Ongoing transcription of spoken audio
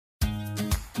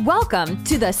Welcome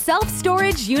to the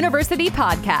Self-Storage University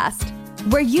podcast,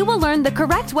 where you will learn the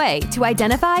correct way to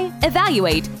identify,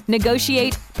 evaluate,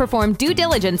 negotiate, perform due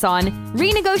diligence on,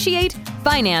 renegotiate,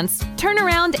 finance, turn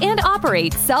around, and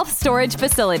operate self-storage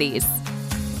facilities.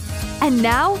 And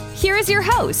now, here is your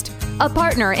host, a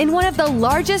partner in one of the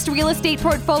largest real estate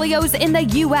portfolios in the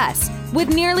U.S. with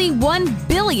nearly $1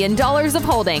 billion of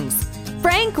holdings,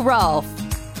 Frank Rolfe.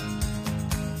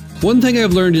 One thing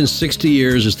I've learned in 60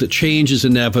 years is that change is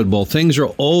inevitable. Things are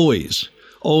always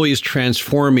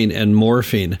transforming and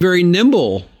morphing. Very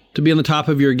nimble to be on the top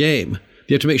of your game.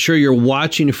 You have to make sure you're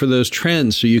watching for those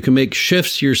trends so you can make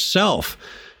shifts yourself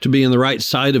to be on the right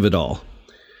side of it all.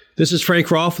 This is Frank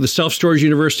Rolfe with the Self-Storage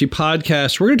University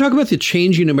podcast. We're going to talk about the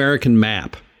changing American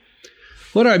map.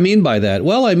 What do I mean by that?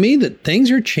 Well, I mean that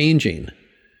things are changing.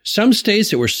 Some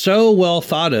states that were so well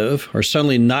thought of are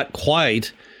suddenly not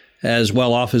quite as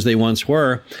well off as they once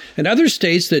were. And other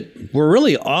states that were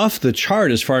really off the chart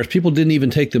as far as people didn't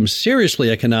even take them seriously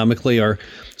economically are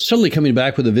suddenly coming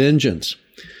back with a vengeance.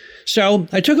 So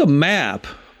I took a map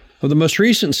of the most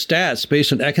recent stats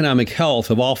based on economic health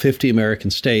of all 50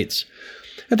 American states.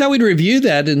 I thought we'd review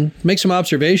that and make some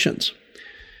observations.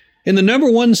 In the number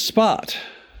one spot,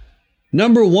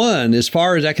 number one as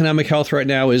far as economic health right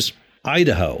now is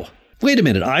Idaho. Wait a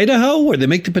minute, Idaho, where they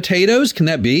make the potatoes? Can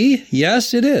that be?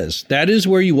 Yes, it is. That is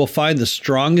where you will find the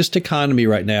strongest economy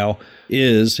right now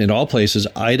is, in all places,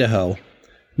 Idaho.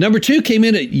 Number two came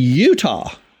in at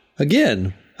Utah.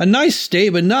 Again, a nice state,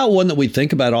 but not one that we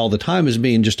think about all the time as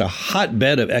being just a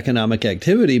hotbed of economic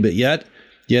activity, but yet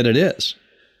it is.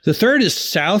 The third is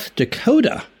South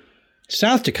Dakota.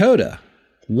 South Dakota.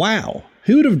 Wow.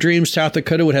 Who would have dreamed South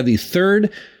Dakota would have the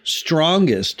third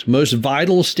strongest, most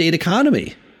vital state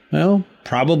economy? Well,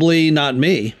 probably not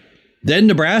me. Then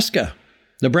Nebraska.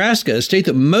 Nebraska, a state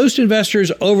that most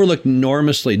investors overlook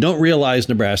enormously, don't realize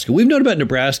Nebraska. We've known about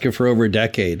Nebraska for over a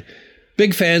decade.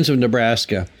 Big fans of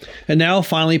Nebraska. And now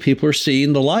finally people are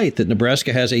seeing the light that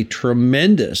Nebraska has a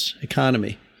tremendous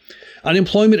economy.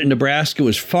 Unemployment in Nebraska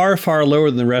was far, far lower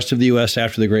than the rest of the U.S.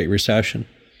 after the Great Recession.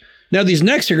 Now, these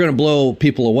next are going to blow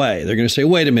people away. They're going to say,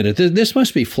 wait a minute, this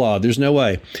must be flawed. There's no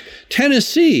way.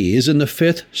 Tennessee is in the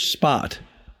fifth spot.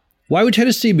 Why would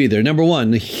Tennessee be there? Number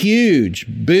one, the huge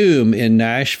boom in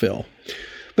Nashville.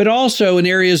 But also in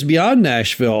areas beyond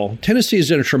Nashville, Tennessee has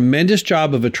done a tremendous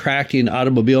job of attracting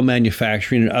automobile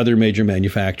manufacturing and other major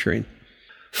manufacturing.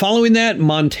 Following that,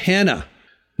 Montana.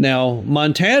 Now,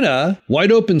 Montana,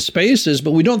 wide open spaces,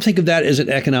 but we don't think of that as an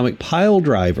economic pile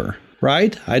driver,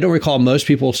 right? I don't recall most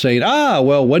people saying,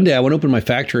 well, one day I want to open my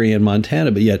factory in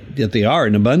Montana, but yet they are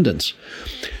in abundance.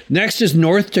 Next is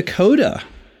North Dakota.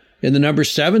 In the number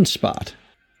 7 spot.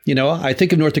 You know, I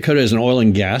think of North Dakota as an oil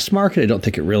and gas market. I don't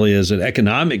think it really is an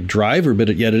economic driver,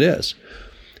 but yet it is.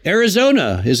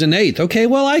 Arizona is in 8th. Okay,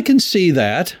 well, I can see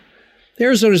that.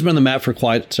 Arizona's been on the map for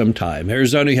quite some time.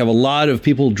 Arizona, you have a lot of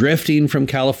people drifting from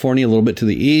California a little bit to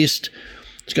the east.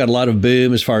 It's got a lot of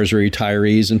boom as far as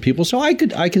retirees and people. So I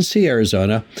can see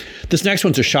Arizona. This next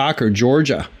one's a shocker,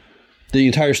 Georgia. The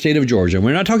entire state of Georgia.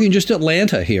 We're not talking just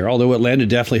Atlanta here, although Atlanta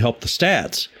definitely helped the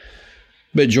stats.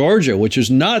 But Georgia, which is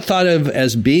not thought of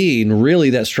as being really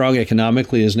that strong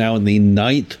economically, is now in the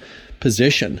 9th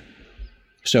position.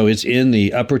 So it's in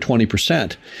the upper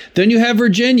 20%. Then you have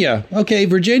Virginia. Okay,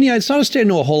 Virginia, it's not a state I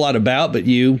know a whole lot about, but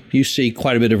you see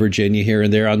quite a bit of Virginia here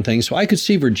and there on things. So I could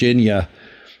see Virginia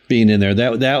being in there.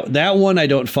 That one I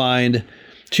don't find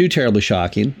too terribly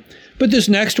shocking. But this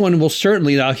next one will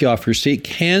certainly knock you off your seat.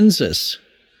 Kansas.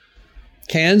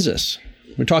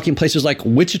 We're talking places like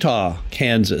Wichita,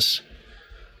 Kansas.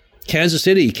 Kansas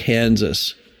City,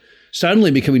 Kansas, suddenly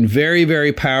becoming very,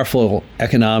 very powerful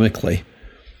economically.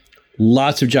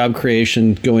 Lots of job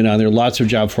creation going on there, lots of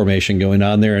job formation going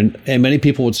on there. And many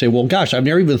people would say, well, gosh, I've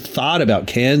never even thought about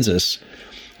Kansas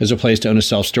as a place to own a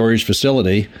self-storage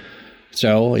facility.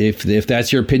 So if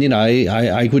that's your opinion,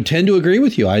 I would tend to agree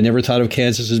with you. I never thought of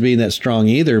Kansas as being that strong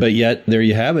either, but yet there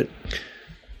you have it.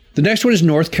 The next one is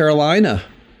North Carolina.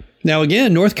 Now,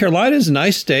 again, North Carolina is a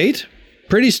nice state,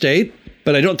 pretty state.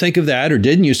 But I don't think of that, or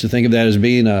didn't used to think of that as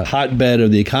being a hotbed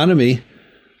of the economy.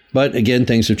 But again,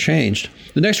 things have changed.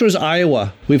 The next one is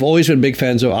Iowa. We've always been big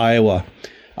fans of Iowa.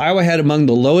 Iowa had among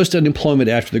the lowest unemployment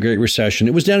after the Great Recession.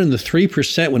 It was down in the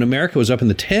 3% when America was up in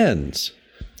the 10s.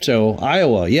 So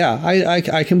Iowa, yeah,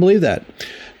 I can believe that.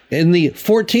 In the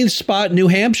 14th spot, New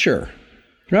Hampshire.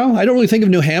 No, I don't really think of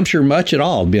New Hampshire much at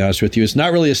all, to be honest with you. It's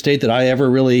not really a state that I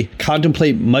ever really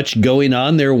contemplate much going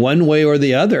on there one way or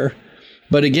the other.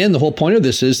 But again, the whole point of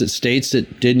this is that states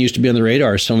that didn't used to be on the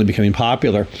radar are suddenly becoming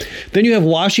popular. Then you have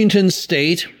Washington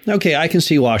State. Okay, I can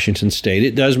see Washington State.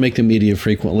 It does make the media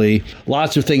frequently.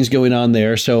 Lots of things going on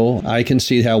there. So I can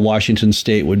see how Washington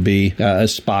State would be a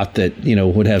spot that,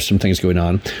 would have some things going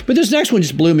on. But this next one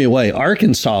just blew me away.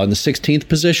 Arkansas in the 16th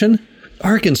position.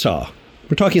 Arkansas.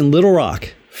 We're talking Little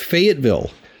Rock,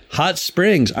 Fayetteville, Hot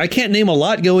Springs. I can't name a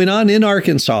lot going on in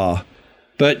Arkansas,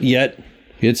 but yet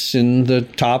it's in the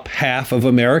top half of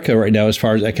America right now as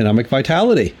far as economic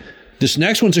vitality. This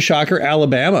next one's a shocker,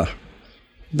 Alabama.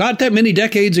 Not that many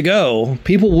decades ago,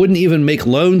 people wouldn't even make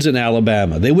loans in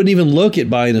Alabama. They wouldn't even look at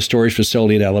buying a storage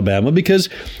facility in Alabama because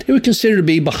it was considered to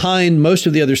be behind most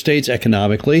of the other states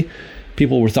economically.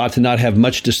 People were thought to not have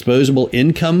much disposable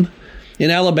income in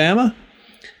Alabama.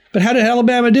 But how did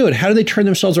Alabama do it? How did they turn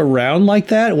themselves around like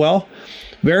that? Well,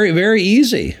 very, very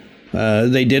easy.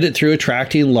 They did it through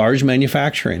attracting large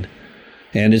manufacturing,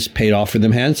 and it's paid off for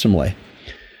them handsomely.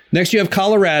 Next, you have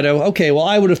Colorado. Okay, well,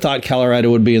 I would have thought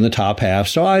Colorado would be in the top half,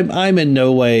 so I'm in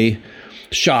no way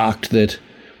shocked that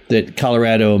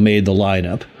Colorado made the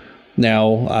lineup.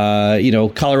 Now,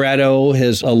 Colorado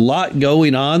has a lot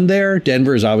going on there.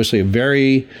 Denver is obviously a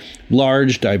very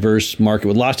large, diverse market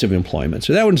with lots of employment,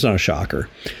 so that one's not a shocker.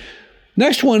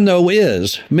 Next one, though,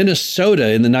 is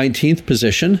Minnesota in the 19th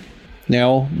position.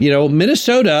 Now,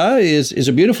 Minnesota is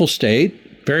a beautiful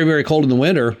state, very, very cold in the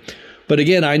winter. But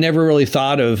again, I never really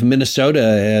thought of Minnesota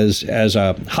as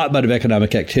a hotbed of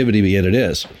economic activity, but yet it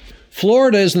is.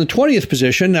 Florida is in the 20th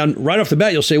position. Now, right off the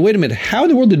bat, you'll say, wait a minute, how in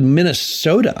the world did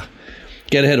Minnesota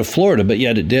get ahead of Florida? But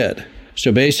yet it did.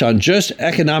 So based on just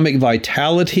economic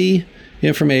vitality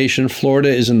information, Florida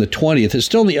is in the 20th. It's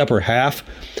still in the upper half,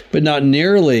 but not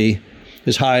nearly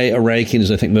as high a ranking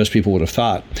as I think most people would have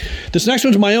thought. This next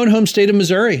one's my own home state of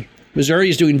Missouri. Missouri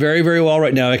is doing very, very well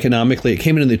right now economically. It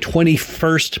came in the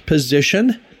 21st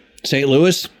position. St.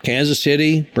 Louis, Kansas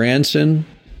City, Branson,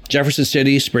 Jefferson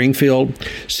City, Springfield,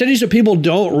 cities that people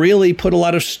don't really put a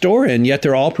lot of store in, yet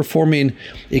they're all performing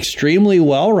extremely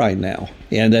well right now.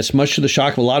 And that's much to the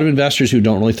shock of a lot of investors who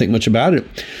don't really think much about it.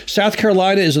 South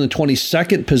Carolina is in the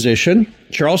 22nd position.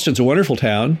 Charleston's a wonderful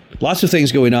town. Lots of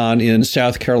things going on in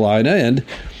South Carolina, and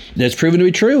that's proven to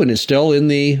be true, and it's still in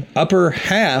the upper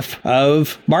half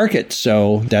of markets.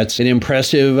 So that's an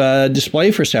impressive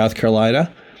display for South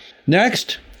Carolina.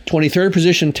 Next, 23rd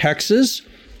position, Texas.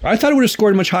 I thought it would have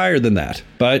scored much higher than that,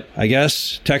 but I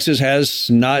guess Texas has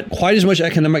not quite as much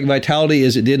economic vitality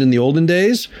as it did in the olden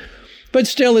days. But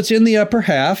still, it's in the upper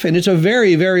half, and it's a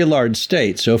very, very large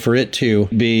state. So for it to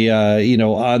be,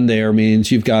 on there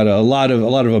means you've got a lot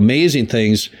of amazing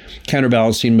things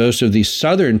counterbalancing most of the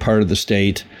southern part of the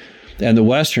state and the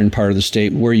western part of the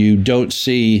state where you don't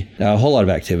see a whole lot of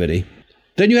activity.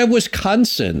 Then you have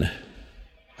Wisconsin.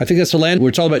 I think that's the land where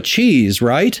it's all about cheese,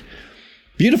 right?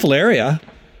 Beautiful area.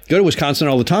 Go to Wisconsin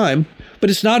all the time. But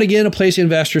it's not, again, a place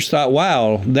investors thought,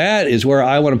 wow, that is where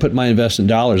I want to put my investment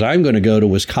dollars. I'm going to go to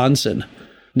Wisconsin.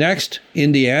 Next,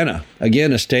 Indiana.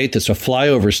 Again, a state that's a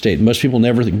flyover state. Most people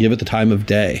never give it the time of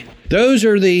day. Those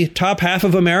are the top half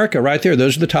of America right there.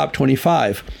 Those are the top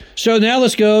 25. So now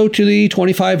let's go to the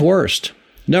 25 worst.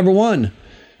 Number 1,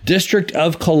 District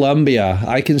of Columbia.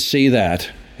 I can see that.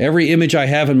 Every image I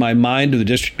have in my mind of the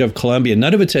District of Columbia,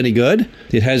 none of it's any good.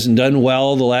 It hasn't done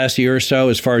well the last year or so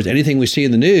as far as anything we see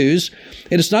in the news.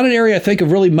 And it's not an area I think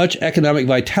of really much economic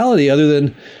vitality other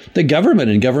than the government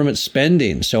and government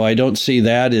spending. So I don't see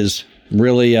that as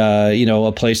really,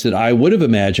 a place that I would have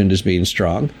imagined as being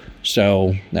strong.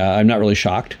 So I'm not really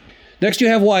shocked. Next, you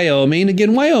have Wyoming.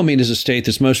 Again, Wyoming is a state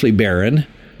that's mostly barren.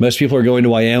 Most people are going to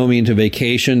Wyoming to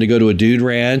vacation, to go to a dude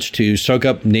ranch, to soak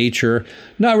up nature.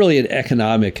 Not really an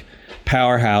economic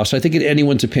powerhouse, I think, in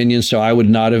anyone's opinion, so I would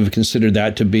not have considered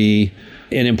that to be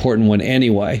an important one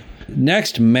anyway.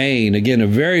 Next, Maine. Again, a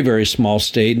very, very small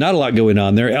state. Not a lot going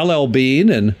on there. LL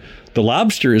Bean and the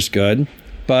lobster is good,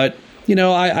 but,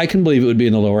 I can believe it would be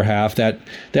in the lower half. That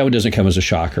one doesn't come as a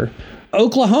shocker.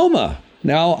 Oklahoma.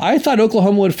 Now, I thought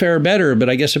Oklahoma would fare better,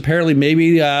 but I guess apparently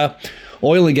maybe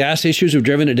oil and gas issues have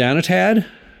driven it down a tad.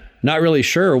 Not really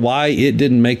sure why it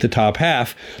didn't make the top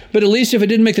half, but at least if it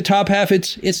didn't make the top half,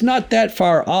 it's not that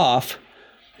far off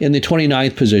in the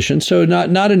 29th position. So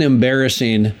not an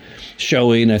embarrassing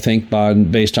showing, I think,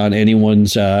 based on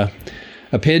anyone's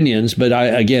opinions. But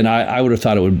I would have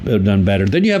thought it would have done better.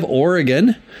 Then you have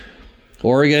Oregon.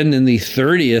 Oregon in the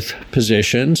 30th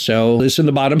position, so it's in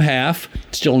the bottom half,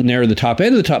 still near the top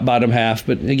end of the bottom half,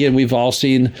 but again, we've all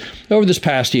seen over this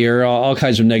past year all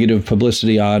kinds of negative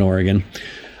publicity on Oregon.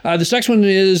 This next one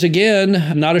is,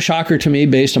 again, not a shocker to me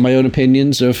based on my own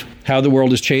opinions of how the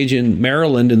world is changing.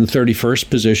 Maryland in the 31st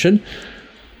position.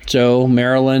 So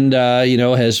Maryland,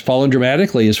 has fallen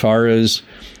dramatically as far as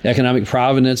economic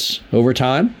provenance over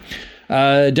time.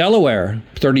 Delaware,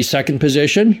 32nd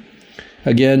position.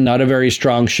 Again, not a very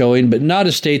strong showing, but not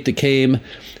a state that came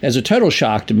as a total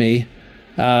shock to me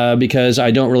because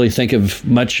I don't really think of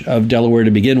much of Delaware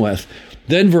to begin with.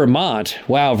 Then Vermont.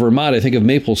 Wow, Vermont, I think of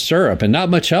maple syrup and not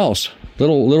much else.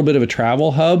 Little bit of a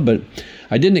travel hub, but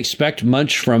I didn't expect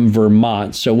much from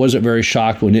Vermont, so wasn't very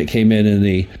shocked when it came in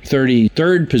the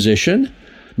 33rd position.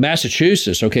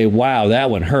 Massachusetts, okay, wow, that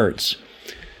one hurts.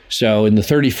 So in the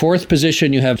 34th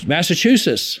position, you have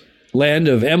Massachusetts, land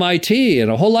of MIT and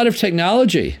a whole lot of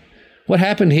technology. What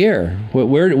happened here?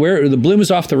 Where the bloom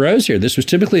is off the rose here? This was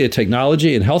typically a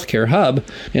technology and healthcare hub,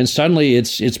 and suddenly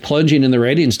it's plunging in the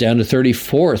ratings down to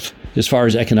 34th as far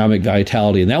as economic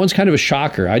vitality. And that one's kind of a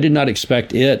shocker. I did not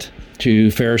expect it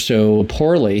to fare so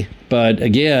poorly. But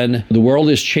again, the world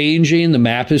is changing. The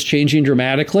map is changing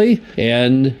dramatically,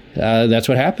 and that's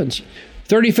what happens.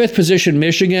 35th position,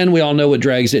 Michigan. We all know what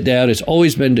drags it down. It's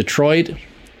always been Detroit.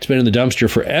 It's been in the dumpster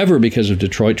forever because of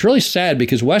Detroit. It's really sad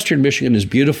because Western Michigan is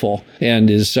beautiful and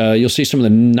is you'll see some of the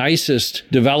nicest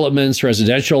developments,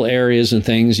 residential areas and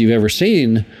things you've ever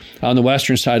seen on the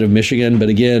western side of Michigan. But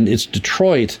again, it's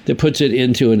Detroit that puts it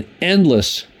into an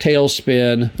endless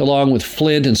tailspin, along with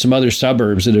Flint and some other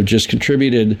suburbs that have just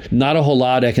contributed not a whole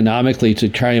lot economically to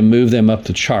try and move them up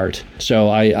the chart. So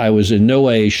I was in no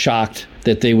way shocked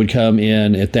that they would come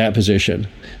in at that position.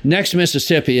 Next,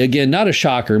 Mississippi. Again, not a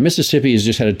shocker. Mississippi has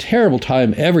just had a terrible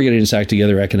time ever getting its act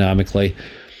together economically.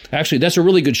 Actually, that's a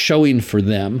really good showing for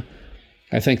them.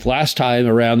 I think last time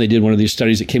around they did one of these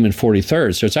studies that came in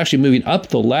 43rd. So it's actually moving up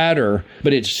the ladder,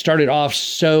 but it started off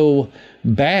so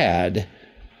bad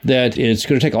that it's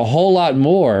going to take a whole lot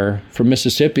more for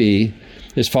Mississippi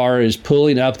as far as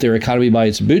pulling up their economy by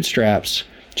its bootstraps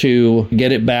to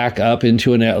get it back up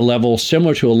into a level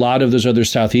similar to a lot of those other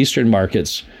southeastern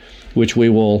markets, which we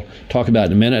will talk about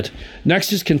in a minute.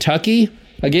 Next is Kentucky.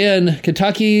 Again,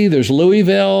 Kentucky, there's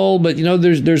Louisville, but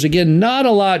there's again, not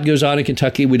a lot goes on in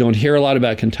Kentucky. We don't hear a lot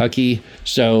about Kentucky.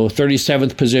 So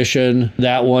 37th position,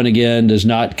 that one again does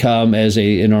not come as an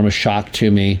enormous shock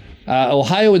to me.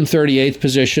 Ohio in 38th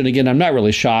position. Again, I'm not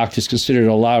really shocked. It's considered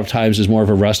a lot of times as more of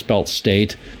a Rust Belt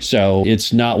state. So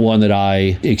it's not one that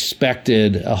I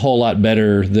expected a whole lot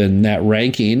better than that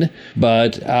ranking.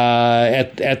 But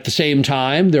at the same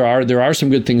time, there are some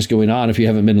good things going on. If you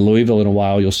haven't been to Louisville in a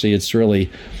while, you'll see it's really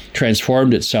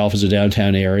transformed itself as a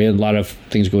downtown area and a lot of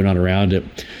things going on around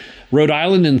it. Rhode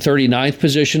Island in 39th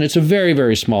position. It's a very,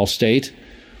 very small state.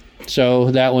 So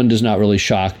that one does not really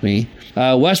shock me.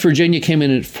 West Virginia came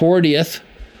in at 40th.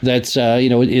 That's,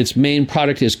 its main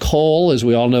product is coal. As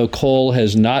we all know, coal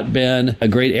has not been a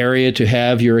great area to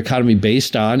have your economy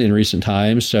based on in recent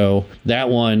times. So that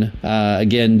one,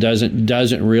 again,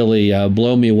 doesn't really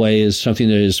blow me away as something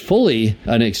that is fully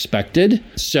unexpected.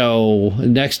 So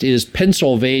next is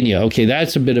Pennsylvania. Okay,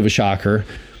 that's a bit of a shocker.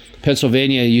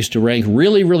 Pennsylvania used to rank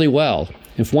really, really well.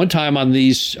 If one time on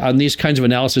these kinds of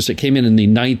analysis, it came in the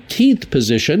 19th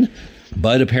position,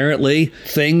 but apparently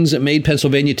things that made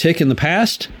Pennsylvania tick in the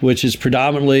past, which is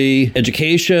predominantly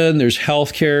education, there's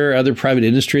healthcare, other private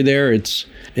industry there,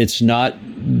 it's not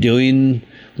doing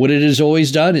what it has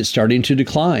always done. It's starting to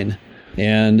decline.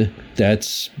 And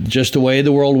that's just the way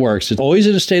the world works. It's always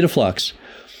in a state of flux.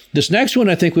 This next one,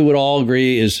 I think we would all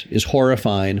agree is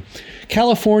horrifying.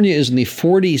 California is in the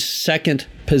 42nd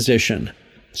position.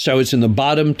 So it's in the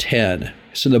bottom 10.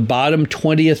 So the bottom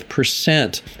 20th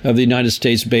percent of the United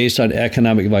States based on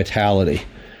economic vitality.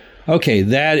 Okay,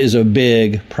 that is a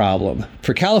big problem.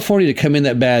 For California to come in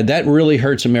that bad, that really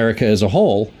hurts America as a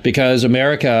whole because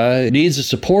America needs the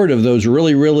support of those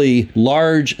really, really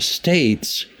large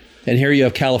states. And here you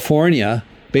have California,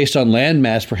 based on land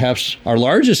mass, perhaps our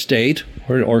largest state,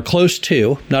 or close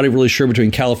to. Not even really sure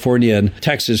between California and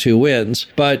Texas who wins.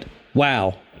 But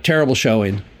wow, terrible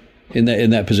showing in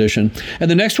that position. And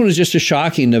the next one is just as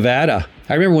shocking, Nevada.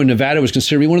 I remember when Nevada was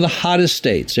considered to be one of the hottest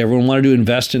states. Everyone wanted to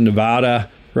invest in Nevada,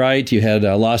 right? You had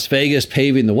Las Vegas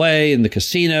paving the way and the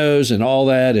casinos and all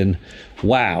that. And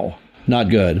wow, not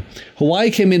good.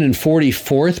 Hawaii came in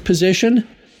 44th position.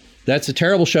 That's a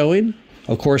terrible showing.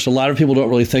 Of course, a lot of people don't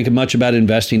really think much about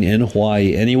investing in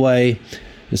Hawaii anyway.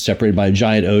 It's separated by a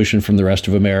giant ocean from the rest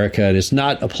of America. And it's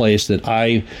not a place that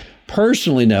I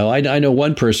personally know. I know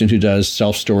one person who does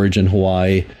self-storage in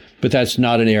Hawaii, but that's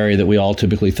not an area that we all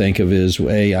typically think of as,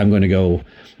 hey, I'm going to go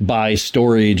buy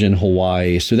storage in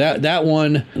Hawaii. So that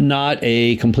one, not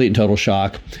a complete and total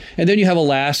shock. And then you have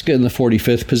Alaska in the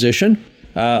 45th position.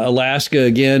 Alaska,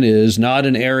 again, is not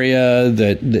an area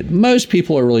that most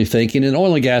people are really thinking. And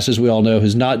oil and gas, as we all know,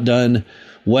 has not done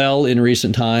well in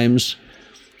recent times.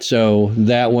 So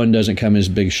that one doesn't come as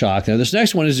a big shock. Now, this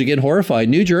next one is, again, horrifying.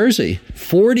 New Jersey,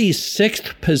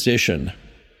 46th position.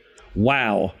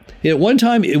 Wow. At one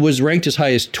time, it was ranked as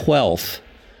high as 12th,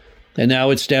 and now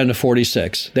it's down to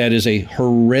 46. That is a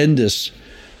horrendous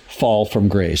fall from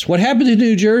grace. What happened to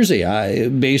New Jersey?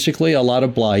 Basically, a lot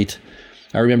of blight.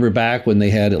 I remember back when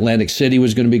they had Atlantic City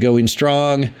was going to be going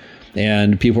strong,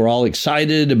 and people were all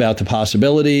excited about the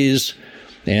possibilities,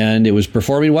 and it was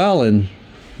performing well, and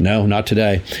no, not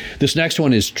today. This next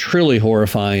one is truly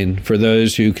horrifying for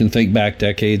those who can think back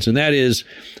decades, and that is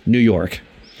New York.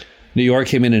 New York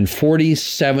came in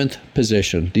 47th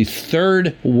position, the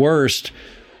third worst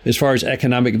as far as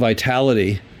economic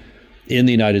vitality in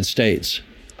the United States.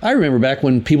 I remember back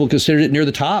when people considered it near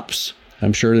the tops.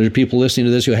 I'm sure there's people listening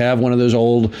to this who have one of those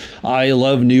old I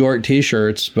Love New York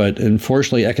t-shirts, but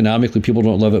unfortunately, economically, people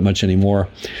don't love it much anymore.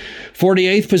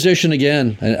 48th position,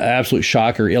 again, an absolute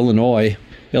shocker, Illinois.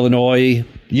 Illinois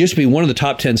used to be one of the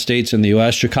top 10 states in the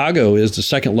U.S. Chicago is the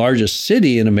second largest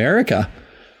city in America,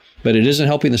 but it isn't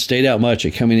helping the state out much.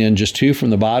 It's coming in just 2 from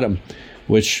the bottom,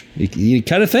 which you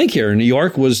kind of think here. New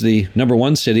York was the number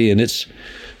 1 city, and it's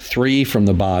 3 from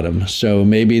the bottom. So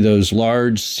maybe those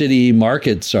large city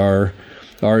markets are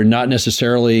not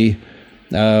necessarily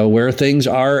where things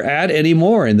are at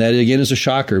anymore. And that, again, is a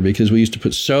shocker because we used to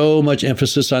put so much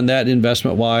emphasis on that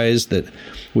investment-wise that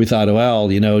we thought, well,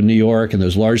 New York and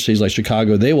those large cities like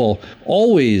Chicago, they will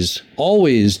always,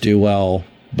 always do well.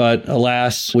 But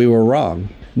alas, we were wrong.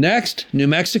 Next, New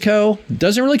Mexico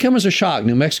doesn't really come as a shock.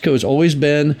 New Mexico has always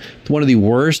been one of the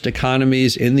worst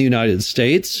economies in the United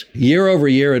States. Year over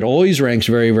year, it always ranks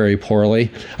very, very poorly.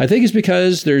 I think it's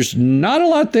because there's not a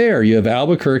lot there. You have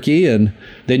Albuquerque and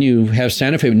then you have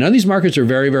Santa Fe. None of these markets are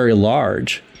very, very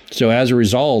large. So as a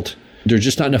result, there's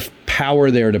just not enough power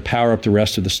there to power up the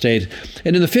rest of the state.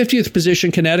 And in the 50th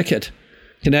position, Connecticut.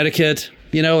 Connecticut,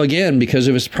 again, because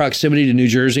of its proximity to New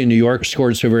Jersey and New York,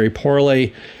 scored so very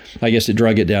poorly. I guess it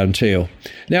drug it down too.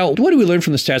 Now, what do we learn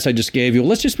from the stats I just gave you?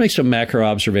 Let's just make some macro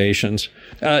observations.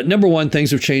 Number one,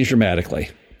 things have changed dramatically.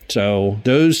 So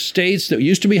those states that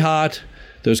used to be hot,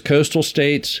 those coastal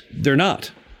states, they're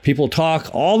not. People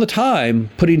talk all the time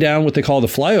putting down what they call the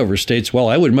flyover states. Well,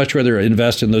 I would much rather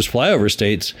invest in those flyover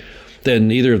states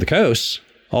than either of the coasts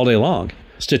all day long.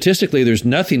 Statistically, there's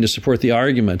nothing to support the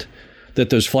argument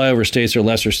that those flyover states are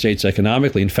lesser states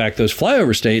economically. In fact, those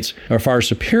flyover states are far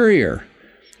superior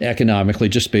economically,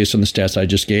 just based on the stats I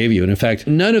just gave you. And in fact,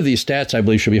 none of these stats, I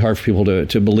believe, should be hard for people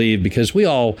to believe because we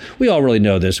all really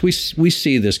know this. We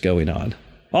see this going on.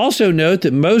 Also note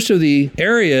that most of the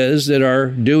areas that are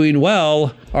doing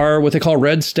well are what they call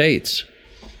red states.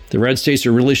 The red states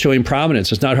are really showing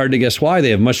prominence. It's not hard to guess why. They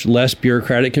have much less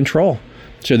bureaucratic control.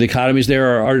 So the economies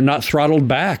there are not throttled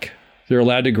back. They're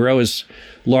allowed to grow as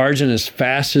large and as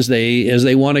fast as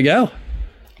they want to go.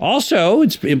 Also,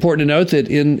 it's important to note that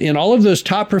in all of those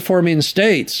top performing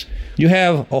states, you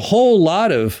have a whole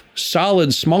lot of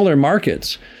solid, smaller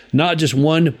markets, not just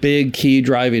one big key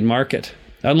driving market.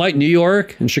 Unlike New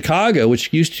York and Chicago,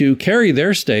 which used to carry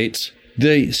their states,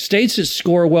 the states that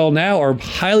score well now are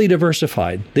highly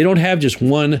diversified. They don't have just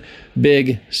one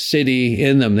big city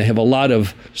in them. They have a lot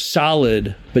of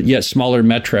solid, but yet smaller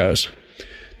metros.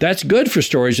 That's good for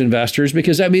storage investors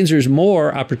because that means there's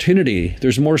more opportunity.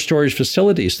 There's more storage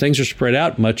facilities. Things are spread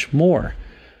out much more.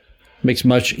 Makes it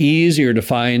much easier to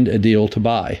find a deal to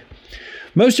buy.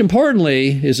 Most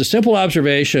importantly is a simple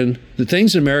observation that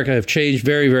things in America have changed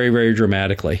very, very, very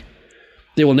dramatically.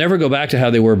 They will never go back to how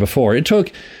they were before. It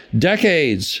took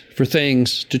decades for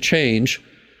things to change,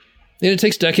 and it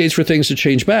takes decades for things to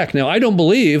change back. Now, I don't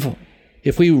believe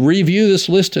if we review this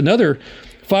list another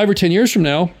 5 or 10 years from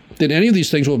now, that any of these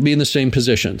things will be in the same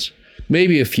positions.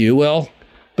 Maybe a few will,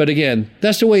 but again,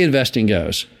 that's the way investing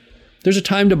goes. There's a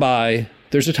time to buy,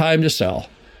 there's a time to sell.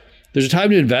 There's a time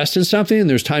to invest in something, and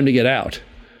there's time to get out.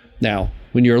 Now,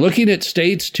 when you're looking at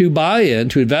states to buy in,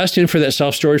 to invest in for that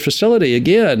self-storage facility,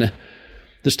 again,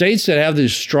 the states that have the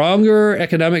stronger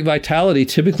economic vitality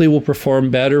typically will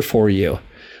perform better for you.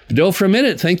 But don't for a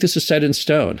minute think this is set in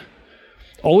stone.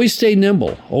 Always stay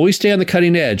nimble. Always stay on the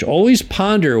cutting edge. Always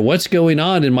ponder what's going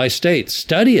on in my state.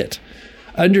 Study it.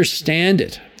 Understand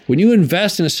it. When you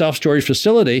invest in a self-storage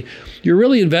facility, you're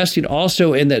really investing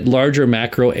also in that larger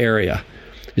macro area.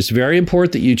 It's very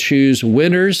important that you choose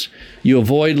winners, you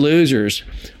avoid losers,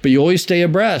 but you always stay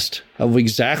abreast of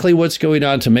exactly what's going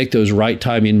on to make those right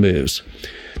timing moves.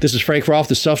 This is Frank Rolfe,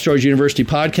 the Self-Storage University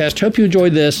podcast. Hope you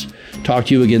enjoyed this. Talk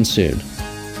to you again soon.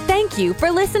 Thank you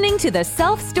for listening to the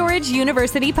Self-Storage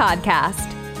University podcast.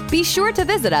 Be sure to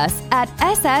visit us at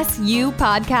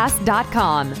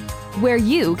ssupodcast.com. where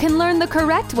you can learn the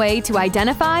correct way to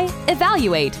identify,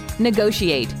 evaluate,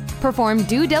 negotiate, perform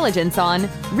due diligence on,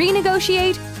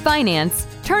 renegotiate, finance,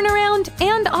 turnaround,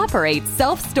 and operate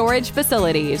self-storage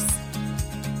facilities.